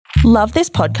Love this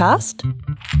podcast?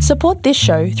 Support this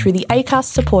show through the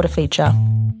Acast supporter feature.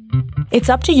 It's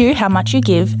up to you how much you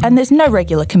give, and there's no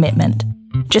regular commitment.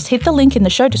 Just hit the link in the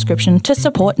show description to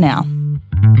support now.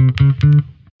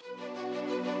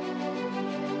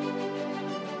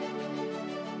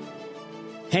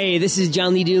 Hey, this is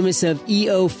John Lee Dumas of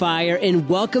EO Fire, and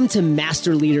welcome to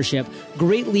Master Leadership.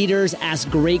 Great leaders ask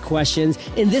great questions,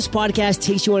 and this podcast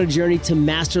takes you on a journey to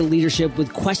master leadership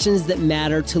with questions that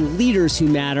matter to leaders who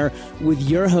matter with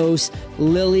your host,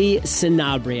 Lily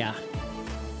Sanabria.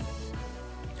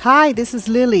 Hi, this is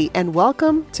Lily, and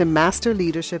welcome to Master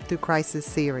Leadership Through Crisis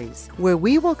series, where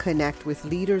we will connect with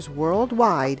leaders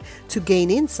worldwide to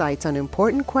gain insights on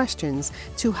important questions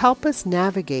to help us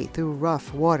navigate through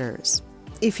rough waters.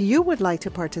 If you would like to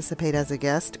participate as a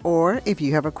guest, or if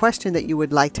you have a question that you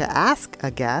would like to ask a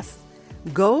guest,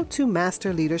 go to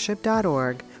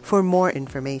masterleadership.org for more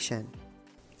information.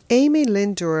 Amy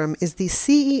Lynn Durham is the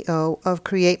CEO of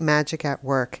Create Magic at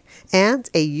Work and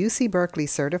a UC Berkeley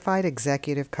certified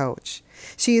executive coach.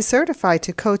 She is certified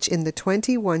to coach in the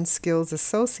 21 skills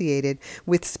associated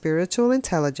with spiritual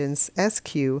intelligence,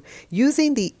 SQ,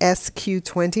 using the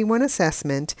SQ21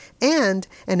 assessment, and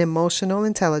an emotional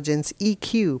intelligence,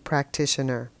 EQ,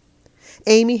 practitioner.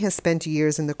 Amy has spent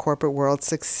years in the corporate world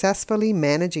successfully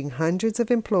managing hundreds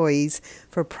of employees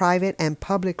for private and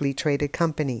publicly traded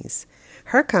companies.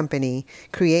 Her company,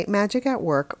 Create Magic at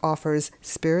Work, offers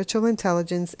spiritual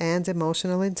intelligence and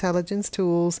emotional intelligence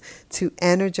tools to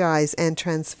energize and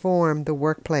transform the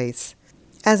workplace.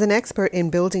 As an expert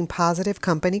in building positive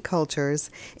company cultures,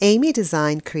 Amy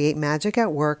designed Create Magic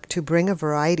at Work to bring a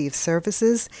variety of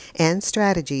services and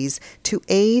strategies to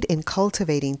aid in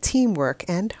cultivating teamwork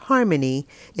and harmony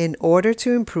in order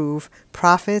to improve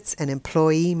profits and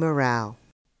employee morale.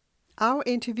 Our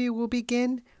interview will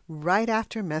begin right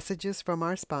after messages from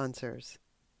our sponsors.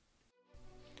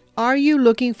 Are you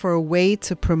looking for a way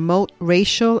to promote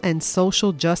racial and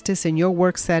social justice in your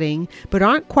work setting, but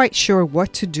aren't quite sure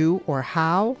what to do or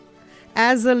how?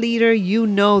 As a leader, you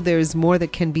know there's more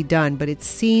that can be done, but it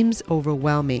seems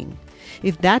overwhelming.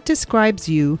 If that describes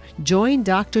you, join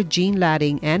Dr. Jean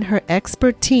Latting and her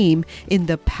expert team in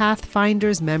the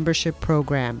Pathfinders membership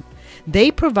program.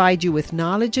 They provide you with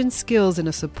knowledge and skills in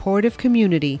a supportive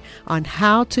community on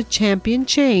how to champion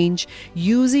change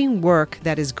using work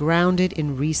that is grounded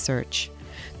in research.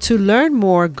 To learn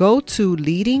more, go to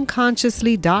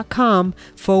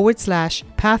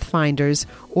leadingconsciously.com/pathfinders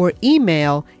or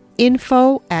email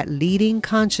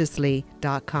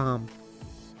info@leadingconsciously.com.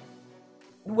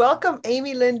 Welcome,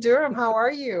 Amy Lynn Durham. How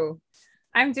are you?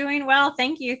 I'm doing well.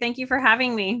 Thank you. Thank you for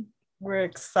having me. We're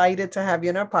excited to have you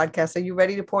on our podcast. Are you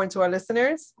ready to pour into our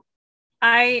listeners?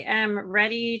 I am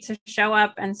ready to show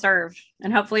up and serve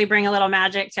and hopefully bring a little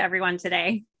magic to everyone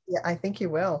today. Yeah, I think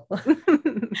you will. All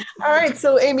right.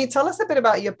 So, Amy, tell us a bit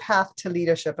about your path to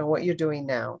leadership and what you're doing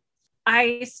now.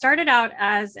 I started out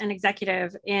as an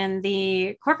executive in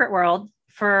the corporate world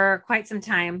for quite some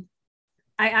time.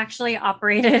 I actually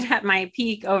operated at my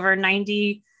peak over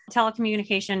 90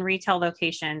 telecommunication retail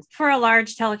locations for a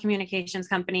large telecommunications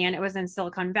company. And it was in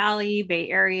Silicon Valley, Bay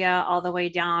Area, all the way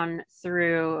down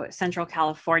through Central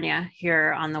California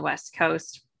here on the West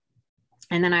Coast.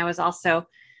 And then I was also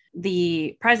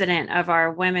the president of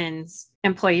our women's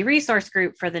employee resource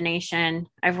group for the nation.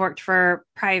 I've worked for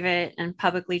private and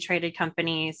publicly traded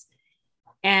companies.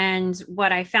 And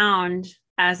what I found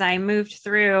as I moved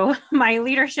through my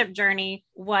leadership journey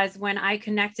was when I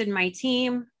connected my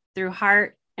team through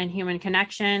heart and human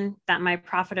connection, that my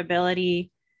profitability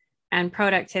and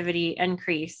productivity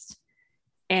increased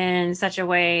in such a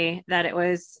way that it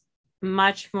was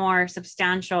much more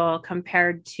substantial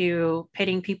compared to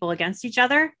pitting people against each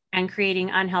other and creating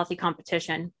unhealthy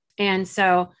competition. And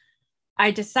so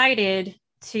I decided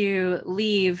to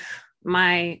leave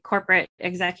my corporate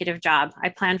executive job. I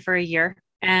planned for a year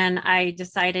and I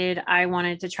decided I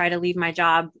wanted to try to leave my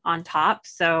job on top.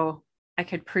 So I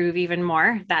could prove even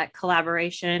more that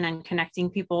collaboration and connecting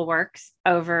people works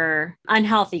over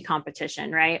unhealthy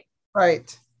competition, right?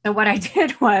 Right. So what I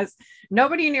did was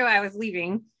nobody knew I was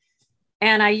leaving.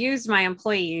 And I used my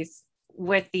employees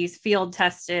with these field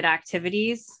tested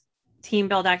activities, team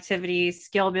build activities,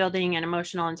 skill building and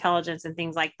emotional intelligence and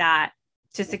things like that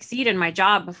to succeed in my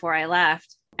job before I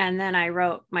left. And then I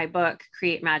wrote my book,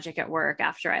 Create Magic at Work,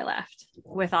 after I left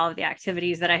with all of the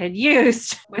activities that I had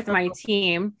used with my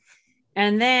team.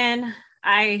 And then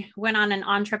I went on an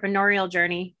entrepreneurial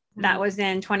journey. That was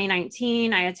in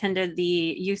 2019. I attended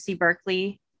the UC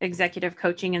Berkeley Executive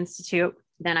Coaching Institute.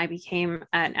 Then I became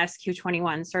an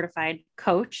SQ21 certified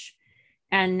coach.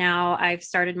 And now I've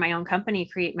started my own company,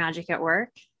 Create Magic at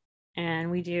Work.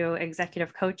 and we do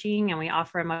executive coaching, and we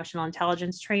offer emotional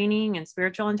intelligence training and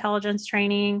spiritual intelligence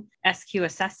training, SQ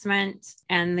assessment.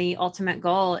 And the ultimate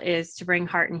goal is to bring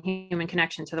heart and human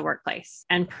connection to the workplace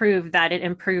and prove that it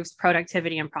improves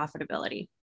productivity and profitability.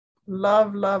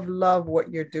 Love, love, love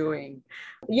what you're doing.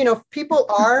 People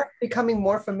are becoming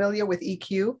more familiar with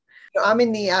EQ. I'm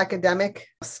in the academic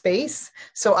space,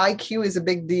 so IQ is a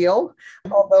big deal.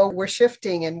 Although we're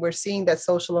shifting and we're seeing that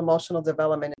social emotional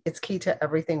development, it's key to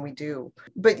everything we do.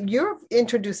 But you're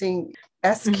introducing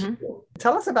SQ. Mm-hmm.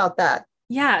 Tell us about that.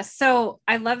 Yeah, so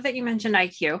I love that you mentioned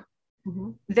IQ.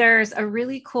 Mm-hmm. There's a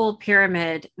really cool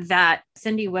pyramid that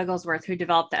Cindy Wigglesworth, who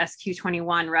developed the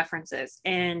SQ21, references.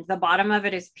 And the bottom of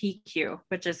it is PQ,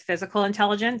 which is physical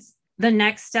intelligence. The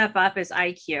next step up is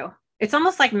IQ. It's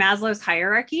almost like Maslow's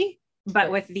hierarchy,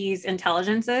 but with these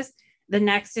intelligences. The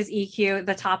next is EQ,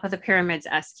 the top of the pyramid's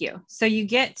SQ. So you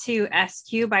get to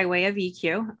SQ by way of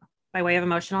EQ, by way of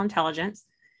emotional intelligence.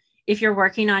 If you're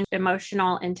working on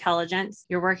emotional intelligence,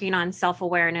 you're working on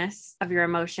self-awareness of your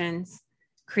emotions,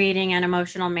 creating an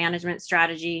emotional management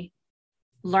strategy,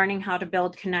 learning how to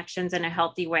build connections in a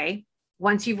healthy way.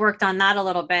 Once you've worked on that a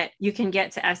little bit, you can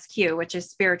get to SQ, which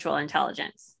is spiritual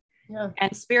intelligence. Yeah.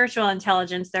 And spiritual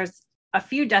intelligence, there's a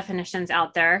few definitions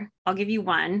out there. I'll give you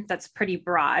one that's pretty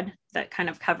broad that kind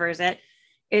of covers it.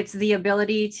 It's the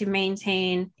ability to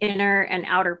maintain inner and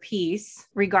outer peace,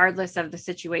 regardless of the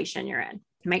situation you're in.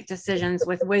 Make decisions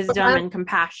with wisdom and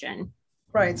compassion.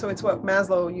 Right. So it's what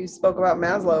you spoke about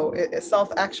Maslow, it's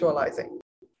self-actualizing.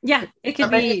 Yeah, it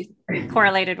could be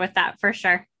correlated with that for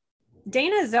sure.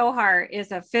 Dana Zohar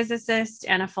is a physicist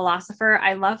and a philosopher.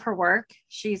 I love her work.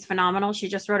 She's phenomenal. She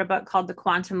just wrote a book called The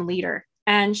Quantum Leader.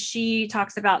 And she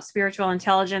talks about spiritual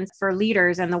intelligence for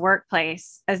leaders in the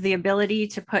workplace as the ability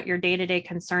to put your day-to-day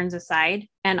concerns aside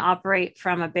and operate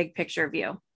from a big picture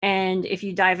view. And if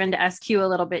you dive into SQ a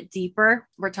little bit deeper,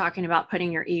 we're talking about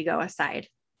putting your ego aside.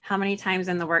 How many times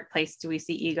in the workplace do we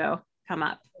see ego come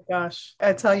up? Gosh,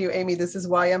 I tell you, Amy, this is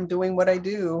why I'm doing what I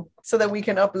do, so that we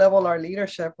can up-level our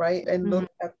leadership, right? And look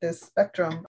at this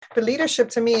spectrum. But leadership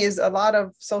to me is a lot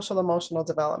of social emotional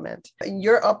development.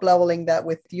 You're up-leveling that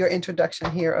with your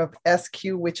introduction here of SQ,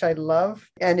 which I love,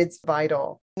 and it's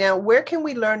vital. Now, where can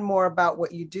we learn more about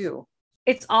what you do?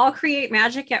 It's all Create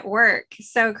Magic at Work.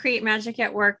 So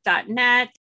createmagicatwork.net.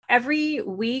 Every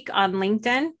week on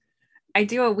LinkedIn, I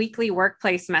do a weekly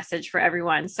workplace message for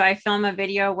everyone. So I film a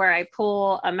video where I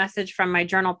pull a message from my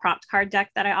journal prompt card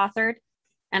deck that I authored,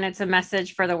 and it's a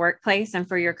message for the workplace and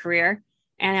for your career.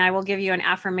 And I will give you an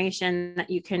affirmation that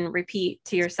you can repeat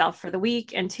to yourself for the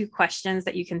week and 2 questions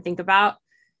that you can think about.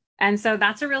 And so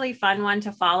that's a really fun one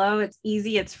to follow. It's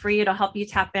easy, it's free. It'll help you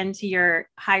tap into your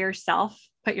higher self,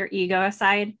 put your ego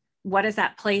aside. What is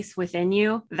that place within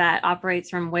you that operates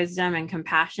from wisdom and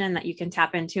compassion that you can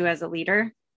tap into as a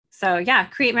leader? So yeah,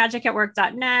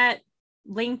 createmagicatwork.net,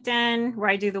 LinkedIn, where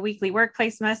I do the weekly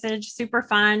workplace message, super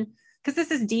fun, because this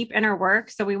is deep inner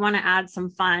work. So we want to add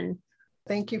some fun.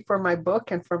 Thank you for my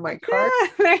book and for my card. Yeah,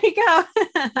 there you go.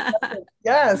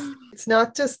 Yes. It's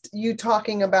not just you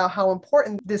talking about how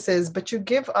important this is, but you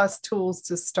give us tools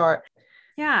to start.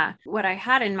 Yeah. What I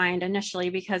had in mind initially,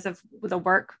 because of the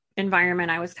work environment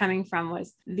I was coming from,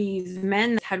 was these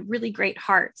men that had really great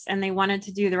hearts and they wanted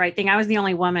to do the right thing. I was the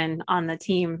only woman on the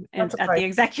team at the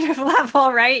executive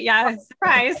level, right? Yeah,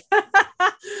 surprise.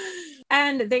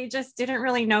 And they just didn't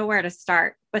really know where to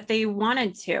start, but they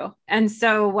wanted to. And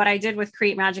so what I did with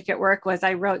Create Magic at Work was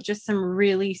I wrote just some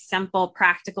really simple,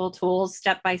 practical tools,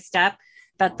 step by step,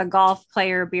 that the golf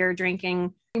player, beer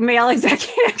drinking male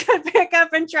executive could pick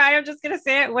up and try. I'm just going to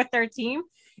say it with their team.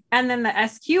 And then the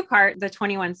SQ part, the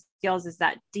 21 skills, is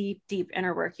that deep, deep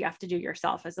inner work you have to do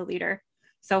yourself as a leader.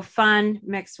 So fun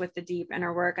mixed with the deep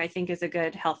inner work, I think, is a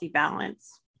good, healthy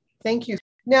balance. Thank you.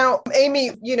 Now,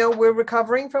 Amy, we're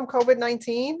recovering from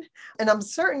COVID-19, and I'm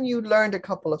certain you learned a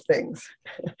couple of things.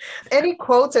 Any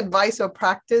quotes, advice, or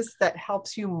practice that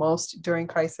helps you most during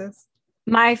crisis?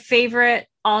 My favorite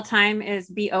all time is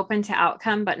be open to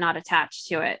outcome, but not attached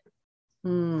to it.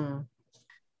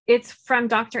 It's from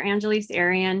Dr. Angelise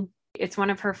Arian. It's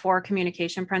one of her 4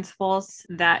 communication principles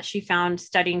that she found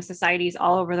studying societies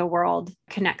all over the world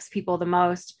connects people the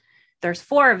most. There's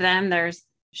 4 of them. There's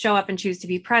show up and choose to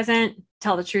be present,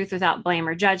 tell the truth without blame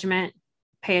or judgment,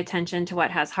 pay attention to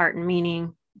what has heart and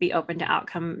meaning, be open to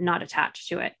outcome, not attached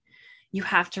to it. You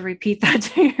have to repeat that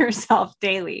to yourself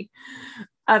daily.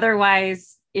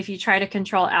 Otherwise, if you try to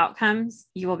control outcomes,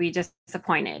 you will be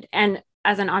disappointed. And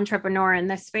as an entrepreneur in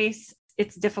this space,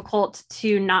 it's difficult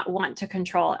to not want to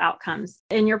control outcomes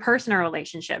in your personal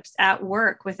relationships, at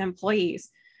work, with employees.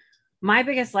 My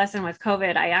biggest lesson with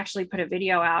COVID, I actually put a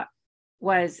video out,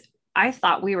 was I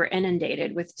thought we were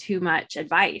inundated with too much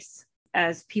advice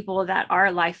as people that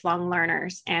are lifelong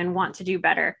learners and want to do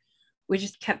better. We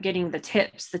just kept getting the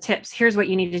tips. Here's what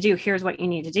you need to do. Here's what you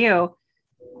need to do.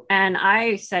 And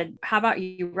I said, how about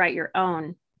you write your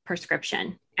own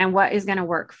prescription and what is going to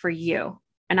work for you?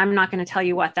 And I'm not going to tell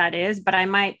you what that is, but I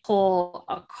might pull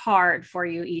a card for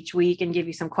you each week and give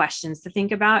you some questions to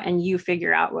think about, and you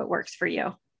figure out what works for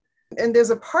you. And there's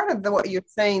a part of what you're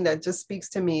saying that just speaks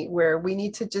to me, where we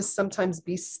need to just sometimes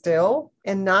be still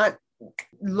and not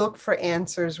look for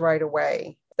answers right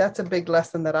away. That's a big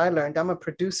lesson that I learned. I'm a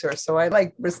producer, so I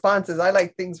like responses. I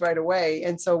like things right away.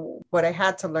 And so what I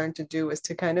had to learn to do is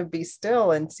to kind of be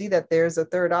still and see that there's a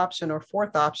third option or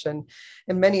fourth option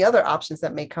and many other options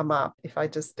that may come up if I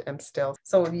just am still.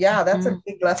 So yeah, that's a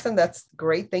big lesson. That's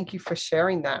great. Thank you for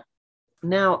sharing that.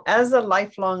 Now, as a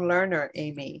lifelong learner,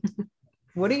 Amy,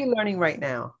 what are you learning right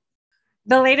now?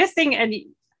 The latest thing, and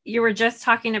you were just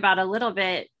talking about a little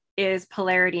bit, is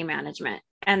polarity management.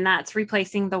 And that's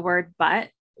replacing the word but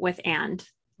with and.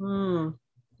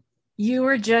 You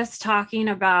were just talking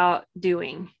about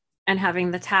doing and having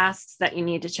the tasks that you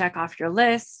need to check off your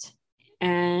list.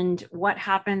 And what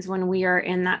happens when we are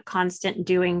in that constant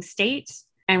doing state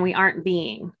and we aren't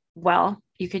being? Well,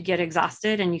 you could get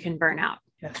exhausted and you can burn out.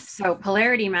 Yes. So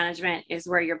polarity management is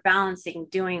where you're balancing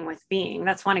doing with being.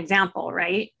 That's one example,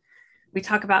 right? We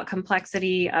talk about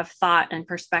complexity of thought and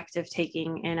perspective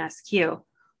taking in SQ,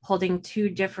 holding two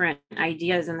different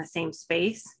ideas in the same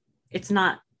space. It's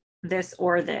not this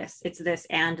or this, it's this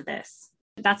and this.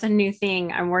 That's a new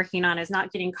thing I'm working on, is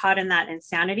not getting caught in that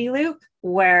insanity loop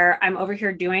where I'm over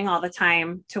here doing all the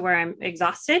time to where I'm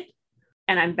exhausted,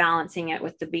 and I'm balancing it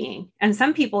with the being. And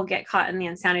some people get caught in the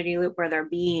insanity loop where they're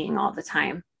being all the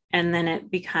time, and then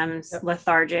it becomes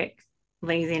lethargic,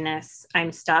 laziness,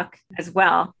 I'm stuck as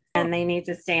well. And they need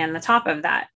to stay on the top of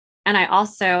that. And I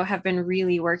also have been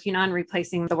really working on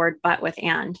replacing the word but with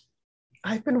and.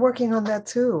 I've been working on that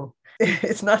too.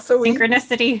 It's not so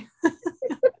synchronicity.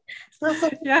 It's not so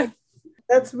yeah.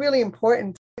 That's really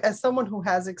important. As someone who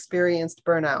has experienced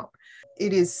burnout,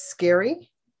 it is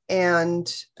scary. And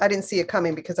I didn't see it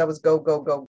coming because I was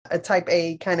go. A type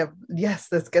A kind of, yes,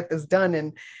 let's get this done.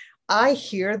 And I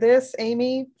hear this,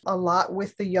 Amy, a lot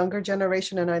with the younger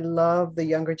generation, and I love the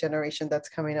younger generation that's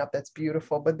coming up. That's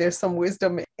beautiful. But there's some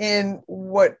wisdom in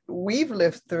what we've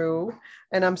lived through.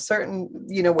 And I'm certain,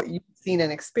 what you've seen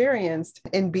and experienced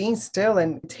in being still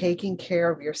and taking care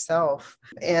of yourself,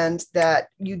 and that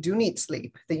you do need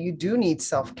sleep, that you do need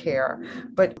self-care.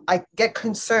 But I get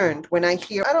concerned when I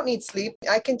hear, I don't need sleep.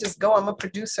 I can just go. I'm a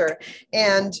producer.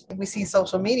 And we see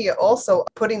social media also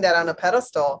putting that on a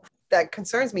pedestal. That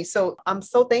concerns me. So I'm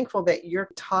so thankful that you're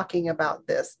talking about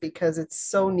this because it's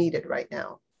so needed right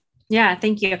now. Yeah,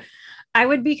 thank you. I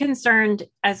would be concerned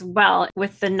as well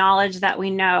with the knowledge that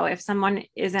we know if someone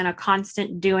is in a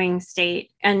constant doing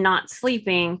state and not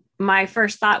sleeping. My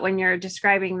first thought when you're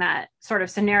describing that sort of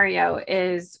scenario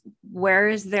is, where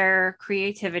is their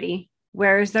creativity?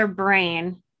 Where is their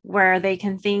brain where they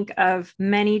can think of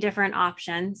many different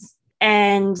options?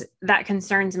 And that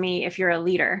concerns me if you're a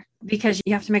leader, because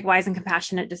you have to make wise and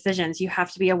compassionate decisions. You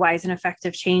have to be a wise and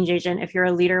effective change agent if you're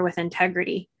a leader with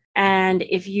integrity. And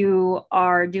if you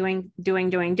are doing,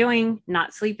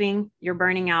 not sleeping, you're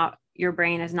burning out. Your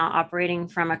brain is not operating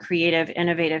from a creative,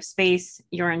 innovative space.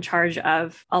 You're in charge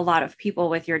of a lot of people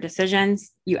with your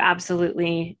decisions. You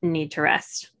absolutely need to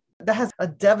rest. That has a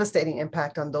devastating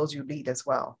impact on those you lead as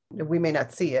well. We may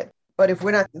not see it, but if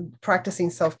we're not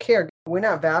practicing self-care, we're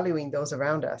not valuing those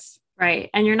around us. Right.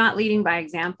 And you're not leading by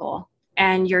example.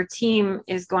 And your team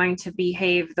is going to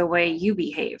behave the way you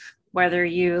behave, whether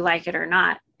you like it or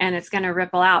not. And it's going to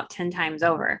ripple out 10 times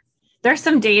over. There's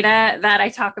some data that I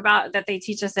talk about that they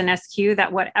teach us in SQ,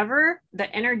 that whatever the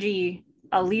energy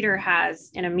a leader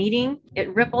has in a meeting,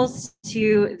 it ripples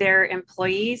to their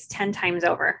employees 10 times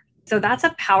over. So that's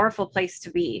a powerful place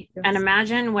to be. Yes. And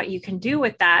imagine what you can do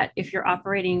with that if you're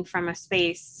operating from a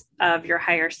space of your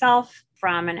higher self,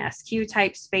 from an SQ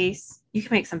type space. You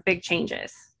can make some big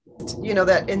changes.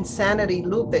 That insanity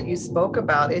loop that you spoke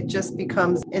about, it just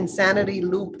becomes insanity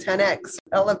loop 10x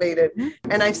elevated.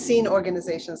 Mm-hmm. And I've seen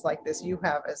organizations like this. You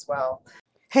have as well.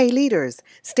 Hey, leaders,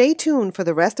 stay tuned for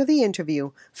the rest of the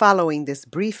interview following this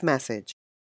brief message.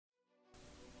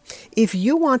 If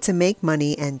you want to make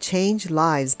money and change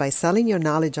lives by selling your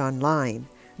knowledge online,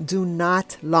 do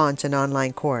not launch an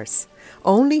online course.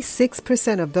 Only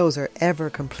 6% of those are ever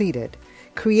completed.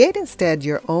 Create instead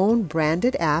your own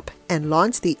branded app and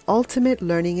launch the ultimate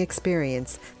learning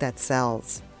experience that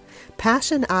sells.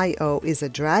 Passion.io is a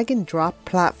drag and drop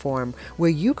platform where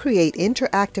you create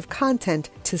interactive content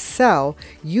to sell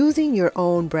using your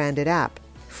own branded app.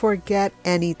 Forget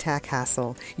any tech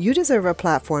hassle. You deserve a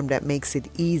platform that makes it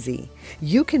easy.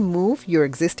 You can move your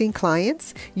existing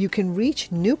clients, you can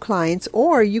reach new clients,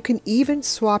 or you can even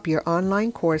swap your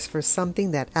online course for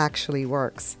something that actually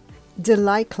works.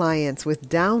 Delight clients with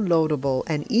downloadable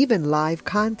and even live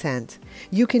content.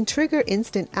 You can trigger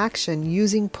instant action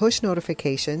using push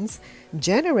notifications,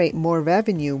 generate more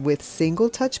revenue with single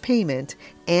touch payment,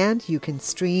 and you can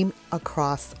stream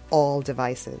across all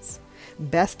devices.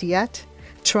 Best yet,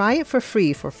 try it for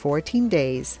free for 14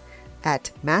 days at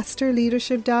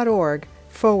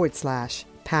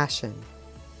masterleadership.org/passion.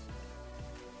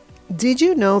 Did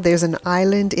you know there's an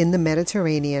island in the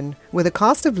Mediterranean where the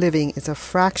cost of living is a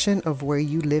fraction of where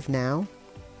you live now?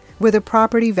 Where the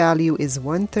property value is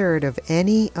 1/3 of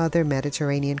any other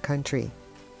Mediterranean country?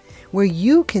 Where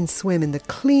you can swim in the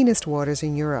cleanest waters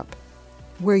in Europe?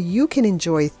 Where you can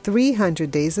enjoy 300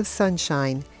 days of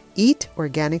sunshine, eat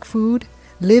organic food,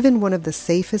 live in one of the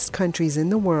safest countries in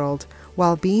the world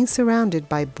while being surrounded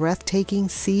by breathtaking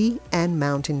sea and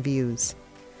mountain views?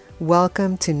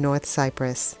 Welcome to North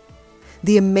Cyprus.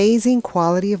 The amazing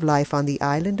quality of life on the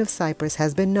island of Cyprus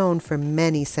has been known for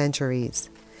many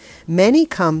centuries. Many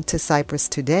come to Cyprus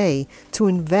today to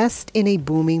invest in a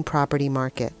booming property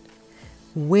market.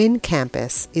 Win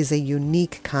Campus is a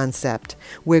unique concept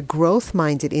where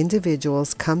growth-minded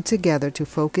individuals come together to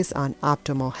focus on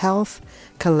optimal health,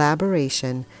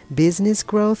 collaboration, business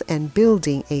growth, and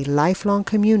building a lifelong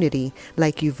community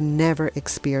like you've never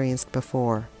experienced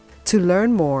before. To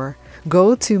learn more,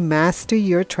 go to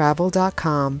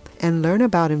masteryourtravel.com and learn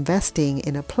about investing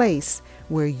in a place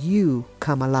where you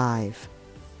come alive.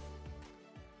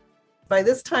 By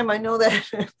this time, I know that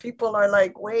people are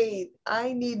like, wait,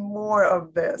 I need more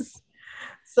of this.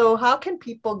 So how can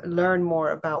people learn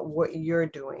more about what you're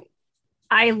doing?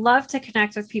 I love to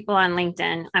connect with people on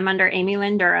LinkedIn. I'm under Amy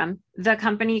Lynn Durham. The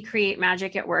company Create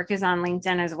Magic at Work is on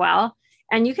LinkedIn as well.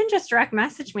 And you can just direct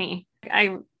message me.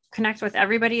 I connect with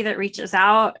everybody that reaches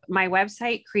out. My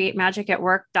website,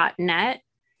 createmagicatwork.net.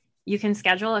 You can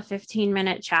schedule a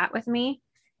 15-minute chat with me.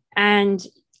 And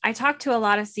I talk to a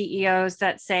lot of CEOs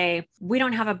that say, we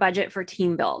don't have a budget for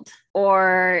team build,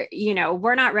 or,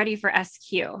 we're not ready for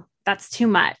SQ. That's too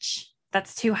much.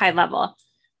 That's too high level.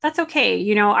 That's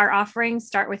okay. Our offerings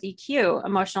start with EQ,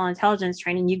 emotional intelligence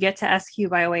training. You get to SQ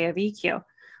by way of EQ.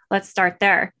 Let's start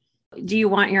there. Do you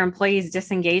want your employees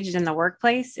disengaged in the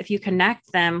workplace? If you connect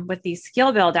them with these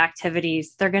skill build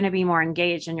activities, they're going to be more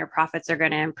engaged and your profits are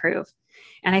going to improve.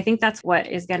 And I think that's what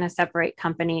is going to separate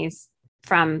companies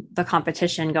from the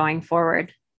competition going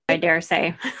forward, I dare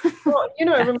say. Well, it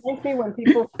reminds me when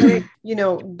people say,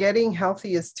 getting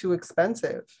healthy is too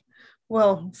expensive.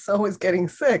 Well, so is getting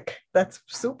sick. That's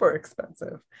super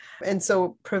expensive. And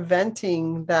so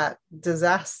preventing that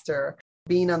disaster,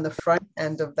 being on the front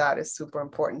end of that is super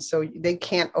important. So they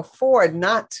can't afford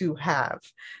not to have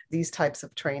these types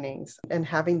of trainings and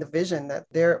having the vision that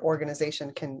their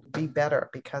organization can be better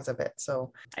because of it.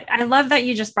 So I love that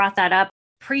you just brought that up.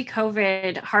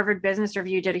 Pre-COVID, Harvard Business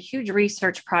Review did a huge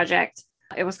research project.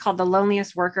 It was called The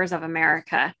Loneliest Workers of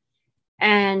America.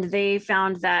 And they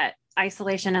found that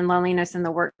isolation and loneliness in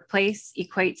the workplace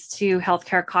equates to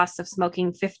healthcare costs of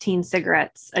smoking 15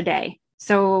 cigarettes a day.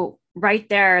 So right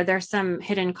there's some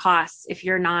hidden costs if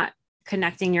you're not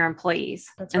connecting your employees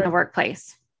in the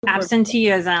workplace.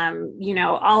 Absenteeism,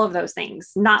 all of those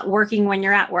things, not working when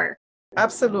you're at work.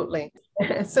 Absolutely.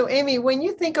 So Amy, when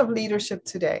you think of leadership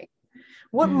today,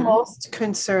 what most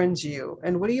concerns you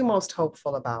and what are you most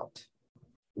hopeful about?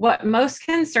 What most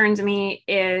concerns me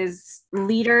is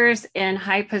leaders in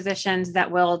high positions that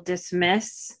will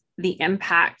dismiss the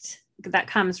impact that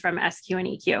comes from SQ and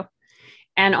EQ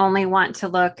and only want to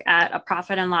look at a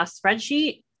profit and loss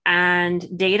spreadsheet and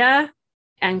data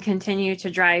and continue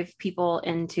to drive people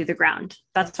into the ground.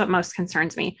 That's what most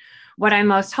concerns me. What I'm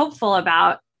most hopeful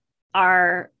about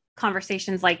are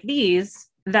conversations like these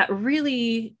that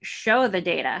really show the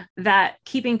data that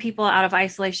keeping people out of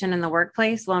isolation in the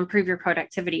workplace will improve your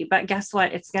productivity. But guess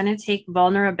what? It's going to take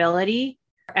vulnerability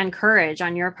and courage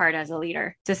on your part as a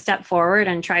leader to step forward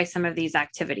and try some of these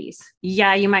activities.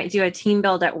 Yeah, you might do a team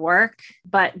build at work,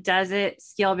 but does it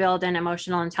skill build in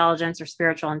emotional intelligence or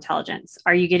spiritual intelligence?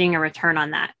 Are you getting a return on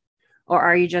that? Or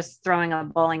are you just throwing a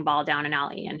bowling ball down an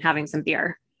alley and having some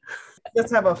beer?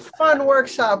 Let's have a fun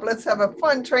workshop. Let's have a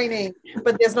fun training,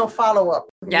 but there's no follow-up.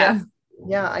 Yeah,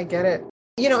 I get it.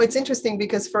 It's interesting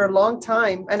because for a long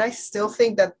time, and I still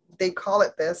think that they call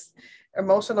it this,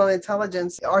 emotional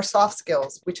intelligence are soft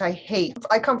skills, which I hate.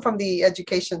 I come from the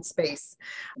education space.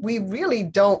 We really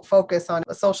don't focus on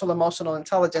social emotional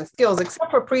intelligence skills,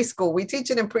 except for preschool. We teach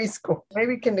it in preschool,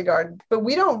 maybe kindergarten, but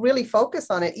we don't really focus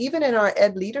on it. Even in our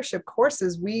ed leadership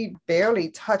courses, we barely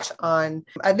touch on,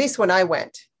 at least when I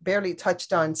went, barely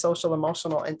touched on social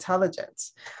emotional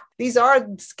intelligence. These are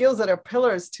skills that are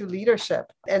pillars to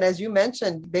leadership. And as you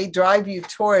mentioned, they drive you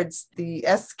towards the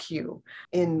SQ.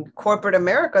 In corporate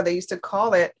America, they used to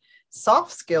call it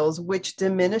soft skills, which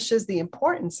diminishes the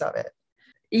importance of it.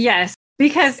 Yes,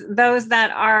 because those that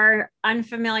are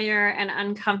unfamiliar and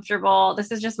uncomfortable,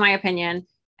 this is just my opinion,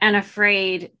 and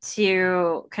afraid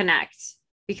to connect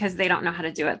because they don't know how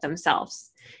to do it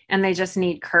themselves. And they just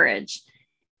need courage.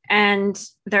 And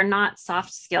they're not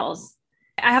soft skills.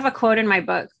 I have a quote in my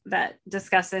book that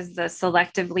discusses the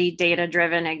selectively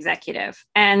data-driven executive.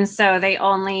 And so they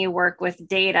only work with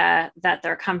data that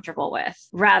they're comfortable with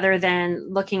rather than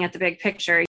looking at the big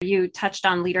picture. You touched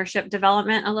on leadership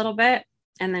development a little bit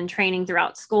and then training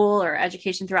throughout school or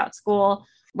education throughout school.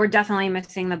 We're definitely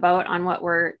missing the boat on what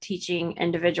we're teaching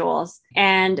individuals.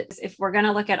 And if we're going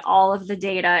to look at all of the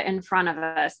data in front of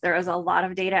us, there is a lot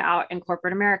of data out in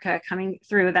corporate America coming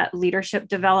through that leadership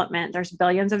development. There's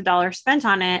billions of dollars spent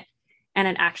on it, and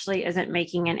it actually isn't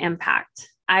making an impact.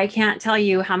 I can't tell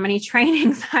you how many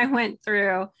trainings I went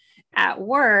through at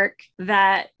work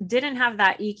that didn't have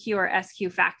that EQ or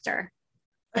SQ factor.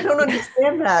 I don't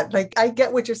understand that. Like, I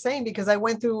get what you're saying because I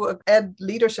went through ed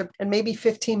leadership and maybe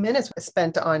 15 minutes was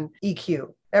spent on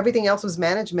EQ. Everything else was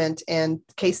management and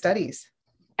case studies.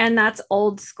 And that's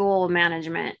old school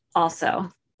management also.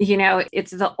 You know,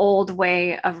 it's the old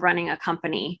way of running a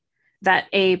company that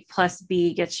A plus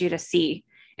B gets you to C.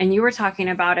 And you were talking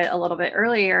about it a little bit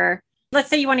earlier. Let's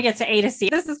say you want to get to A to C.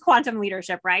 This is quantum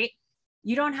leadership, right?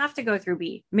 You don't have to go through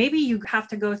B. Maybe you have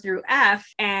to go through F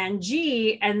and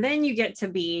G, and then you get to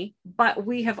B. But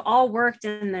we have all worked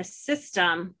in this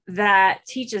system that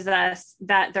teaches us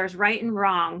that there's right and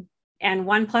wrong, and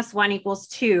 1 + 1 =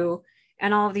 2,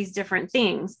 and all of these different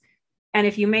things. And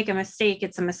if you make a mistake,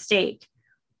 it's a mistake.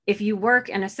 If you work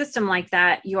in a system like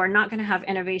that, you are not going to have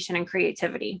innovation and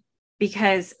creativity,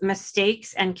 because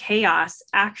mistakes and chaos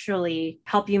actually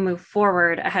help you move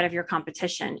forward ahead of your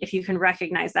competition. If you can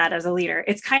recognize that as a leader,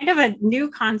 it's kind of a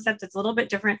new concept. It's a little bit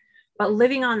different, but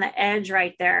living on the edge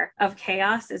right there of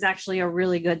chaos is actually a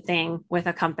really good thing with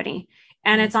a company.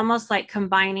 And it's almost like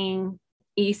combining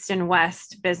East and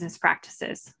West business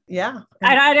practices. Yeah.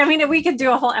 I mean, we could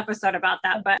do a whole episode about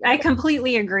that, but I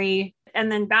completely agree.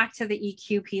 And then back to the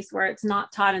EQ piece where it's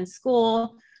not taught in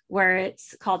school, where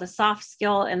it's called a soft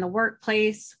skill in the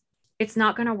workplace, it's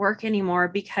not going to work anymore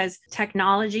because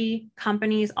technology,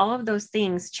 companies, all of those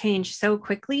things change so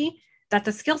quickly that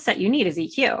the skill set you need is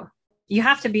EQ. You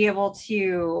have to be able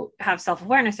to have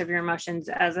self-awareness of your emotions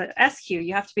as a SQ.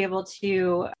 You have to be able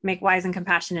to make wise and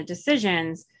compassionate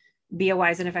decisions, be a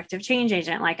wise and effective change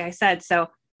agent, like I said. So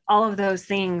all of those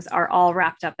things are all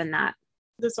wrapped up in that.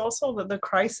 There's also the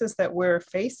crisis that we're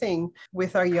facing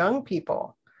with our young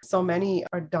people. So many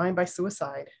are dying by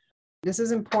suicide. This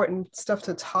is important stuff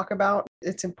to talk about.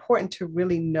 It's important to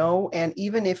really know. And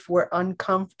even if we're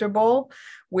uncomfortable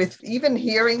with even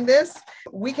hearing this,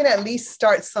 we can at least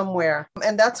start somewhere.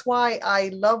 And that's why I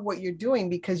love what you're doing,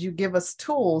 because you give us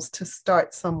tools to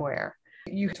start somewhere.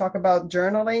 You talk about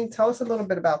journaling. Tell us a little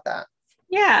bit about that.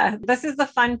 Yeah, this is the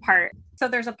fun part. So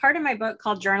there's a part in my book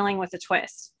called Journaling with a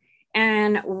Twist.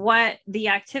 And what the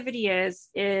activity is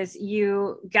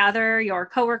you gather your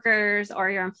coworkers or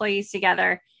your employees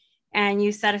together and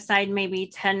you set aside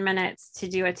maybe 10 minutes to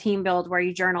do a team build where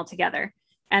you journal together.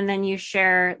 And then you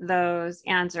share those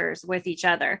answers with each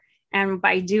other. And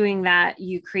by doing that,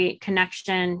 you create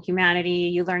connection,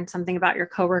 humanity. You learn something about your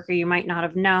coworker you might not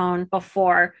have known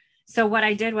before. So what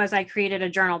I did was I created a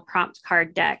journal prompt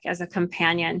card deck as a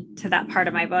companion to that part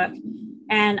of my book.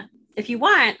 And if you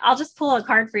want, I'll just pull a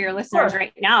card for your listeners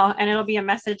right now, and it'll be a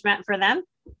message meant for them.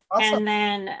 Awesome. And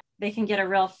then they can get a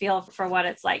real feel for what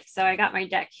it's like. So I got my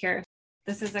deck here.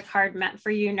 This is a card meant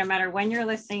for you no matter when you're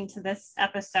listening to this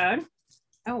episode.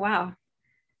 Oh, wow.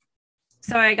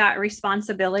 So I got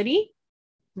responsibility.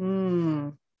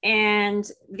 And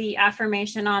the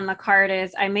affirmation on the card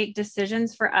is, I make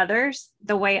decisions for others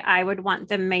the way I would want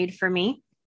them made for me.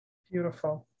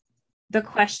 Beautiful. The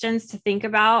questions to think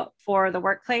about for the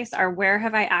workplace are, where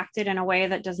have I acted in a way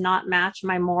that does not match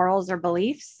my morals or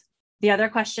beliefs? The other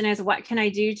question is, what can I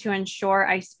do to ensure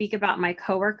I speak about my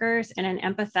coworkers in an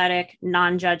empathetic,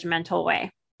 non-judgmental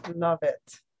way? Love it.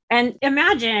 And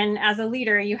imagine as a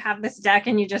leader, you have this deck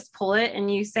and you just pull it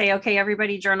and you say, okay,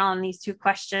 everybody journal on these 2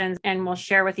 questions and we'll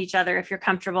share with each other if you're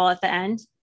comfortable at the end.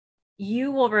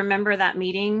 you will remember that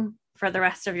meeting for the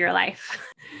rest of your life.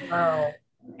 Wow.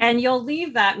 And you'll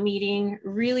leave that meeting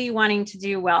really wanting to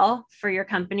do well for your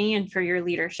company and for your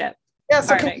leadership. Yeah.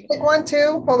 So can you pick one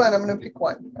too? Hold on. I'm going to pick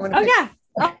one. Yeah.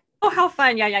 Oh, how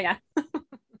fun. Yeah.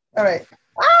 All right.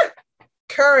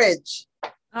 Courage.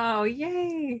 Oh,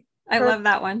 yay. I love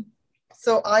that one.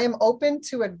 So I am open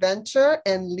to adventure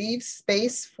and leave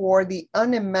space for the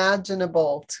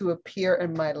unimaginable to appear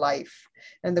in my life.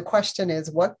 And the question is,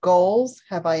 what goals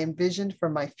have I envisioned for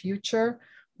my future?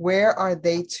 Where are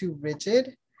they too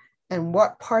rigid? And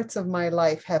what parts of my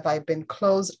life have I been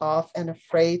closed off and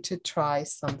afraid to try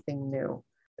something new?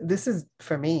 This is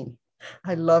for me.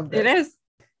 I love this. It is.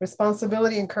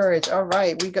 Responsibility and courage. All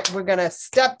right. We're going to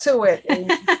step to it.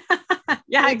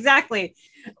 Yeah, exactly.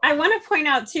 I want to point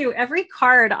out too, every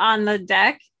card on the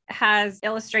deck has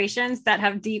illustrations that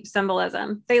have deep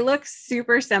symbolism. They look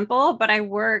super simple, but I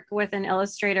work with an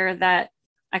illustrator that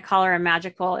I call her a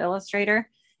magical illustrator.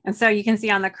 And so you can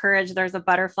see on the courage, there's a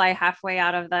butterfly halfway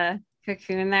out of the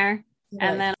cocoon there. Right.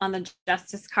 And then on the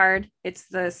justice card, it's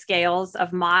the scales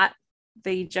of Mot,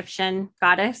 the Egyptian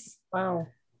goddess. Wow.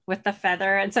 With the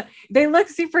feather. And so they look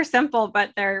super simple,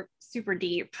 but they're super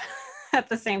deep at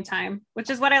the same time, which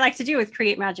is what I like to do with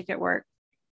Create Magic at Work.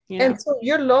 You know? And so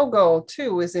your logo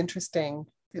too is interesting.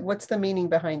 What's the meaning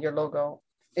behind your logo?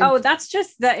 That's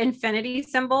just the infinity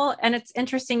symbol. And it's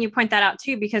interesting you point that out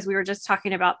too, because we were just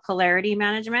talking about polarity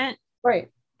management, right?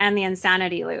 And the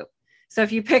insanity loop. So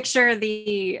if you picture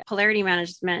the polarity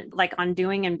management, like on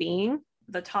doing and being,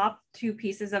 the top two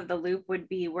pieces of the loop would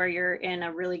be where you're in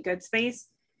a really good space.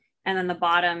 And then the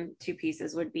bottom two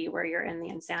pieces would be where you're in the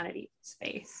insanity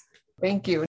space. Thank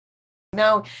you.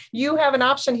 Now you have an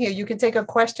option here. You can take a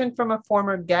question from a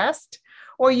former guest,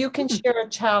 or you can share a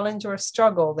challenge or a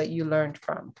struggle that you learned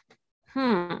from.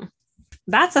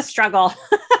 That's a struggle.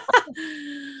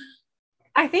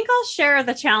 I think I'll share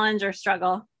the challenge or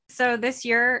struggle. So this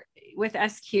year with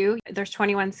SQ, there's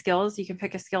 21 skills. You can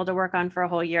pick a skill to work on for a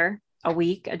whole year, a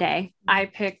week, a day. I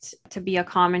picked to be a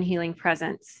calm and healing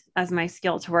presence as my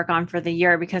skill to work on for the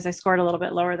year because I scored a little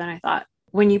bit lower than I thought.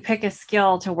 When you pick a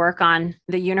skill to work on,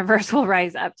 the universe will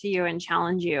rise up to you and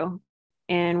challenge you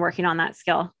in working on that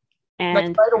skill.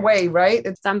 And right away, right?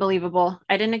 It's unbelievable.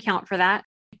 I didn't account for that.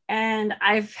 And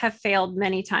I have failed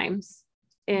many times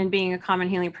in being a calm and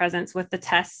healing presence with the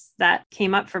tests that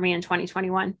came up for me in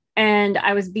 2021. And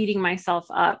I was beating myself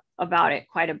up about it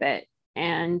quite a bit.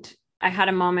 And I had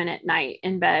a moment at night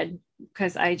in bed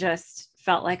because I just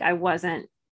felt like I wasn't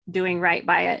doing right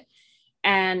by it.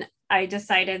 And I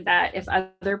decided that if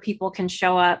other people can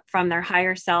show up from their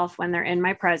higher self when they're in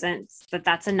my presence,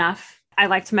 that's enough. I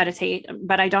like to meditate,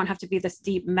 but I don't have to be this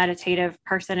deep meditative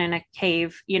person in a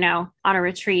cave, on a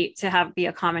retreat to be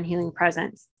a calm and healing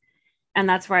presence. And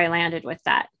that's where I landed with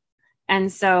that.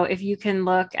 And so if you can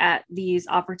look at these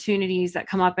opportunities that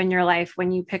come up in your life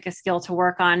when you pick a skill to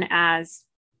work on as,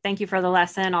 thank you for the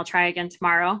lesson, I'll try again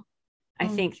tomorrow. I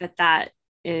think that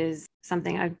is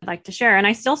something I'd like to share. And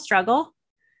I still struggle,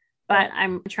 but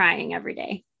I'm trying every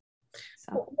day.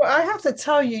 So. Well, I have to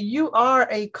tell you, you are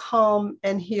a calm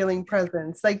and healing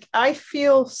presence. Like I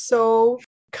feel so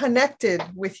connected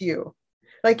with you.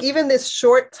 Like even this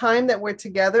short time that we're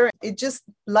together, it just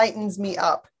lightens me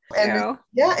up. And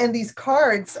and these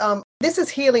cards, this is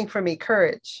healing for me,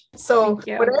 courage. So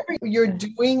whatever you're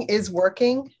doing is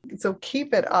working. So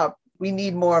keep it up. We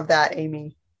need more of that,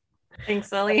 Amy.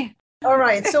 Thanks, Lily. All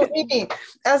right. So Amy,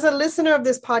 as a listener of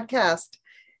this podcast,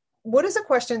 what is a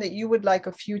question that you would like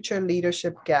a future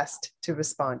leadership guest to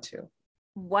respond to?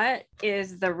 What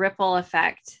is the ripple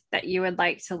effect that you would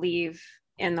like to leave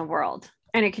in the world?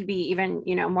 And it could be even,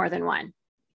 more than one.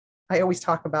 I always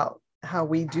talk about how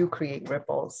we do create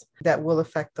ripples that will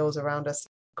affect those around us.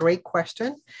 Great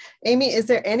question. Amy, is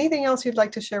there anything else you'd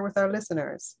like to share with our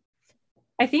listeners?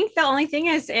 I think the only thing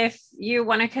is if you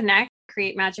want to connect,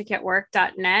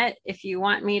 createmagicatwork.net. If you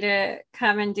want me to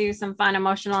come and do some fun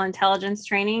emotional intelligence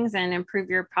trainings and improve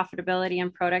your profitability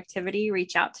and productivity,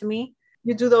 reach out to me.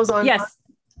 You do those online? Yes,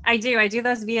 I do. I do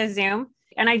those via Zoom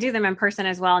and I do them in person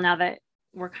as well now that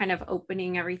we're kind of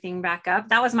opening everything back up.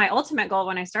 That was my ultimate goal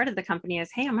when I started the company is,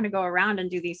 hey, I'm going to go around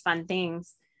and do these fun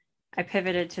things. I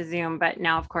pivoted to Zoom, but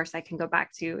now of course I can go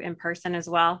back to in person as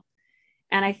well.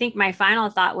 And I think my final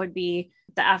thought would be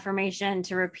the affirmation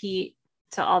to repeat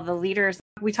to all the leaders.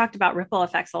 We talked about ripple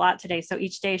effects a lot today. So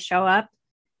each day show up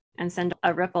and send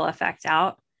a ripple effect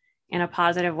out in a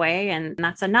positive way. And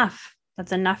that's enough.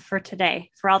 That's enough for today,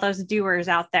 for all those doers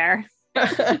out there.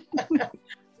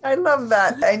 I love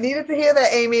that. I needed to hear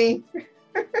that, Amy.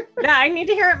 Yeah, I need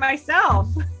to hear it myself.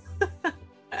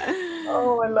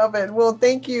 Oh, I love it. Well,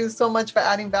 thank you so much for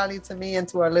adding value to me and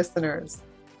to our listeners.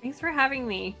 Thanks for having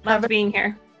me. Love being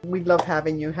here. We love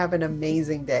having you. Have an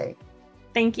amazing day.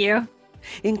 Thank you.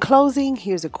 In closing,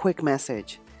 here's a quick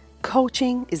message.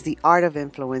 Coaching is the art of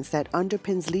influence that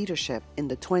underpins leadership in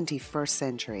the 21st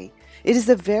century. It is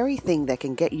the very thing that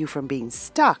can get you from being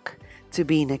stuck to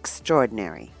being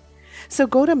extraordinary. So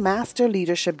go to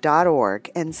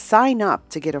masterleadership.org and sign up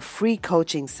to get a free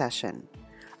coaching session.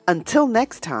 Until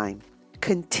next time,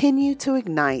 continue to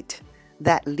ignite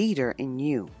that leader in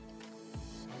you.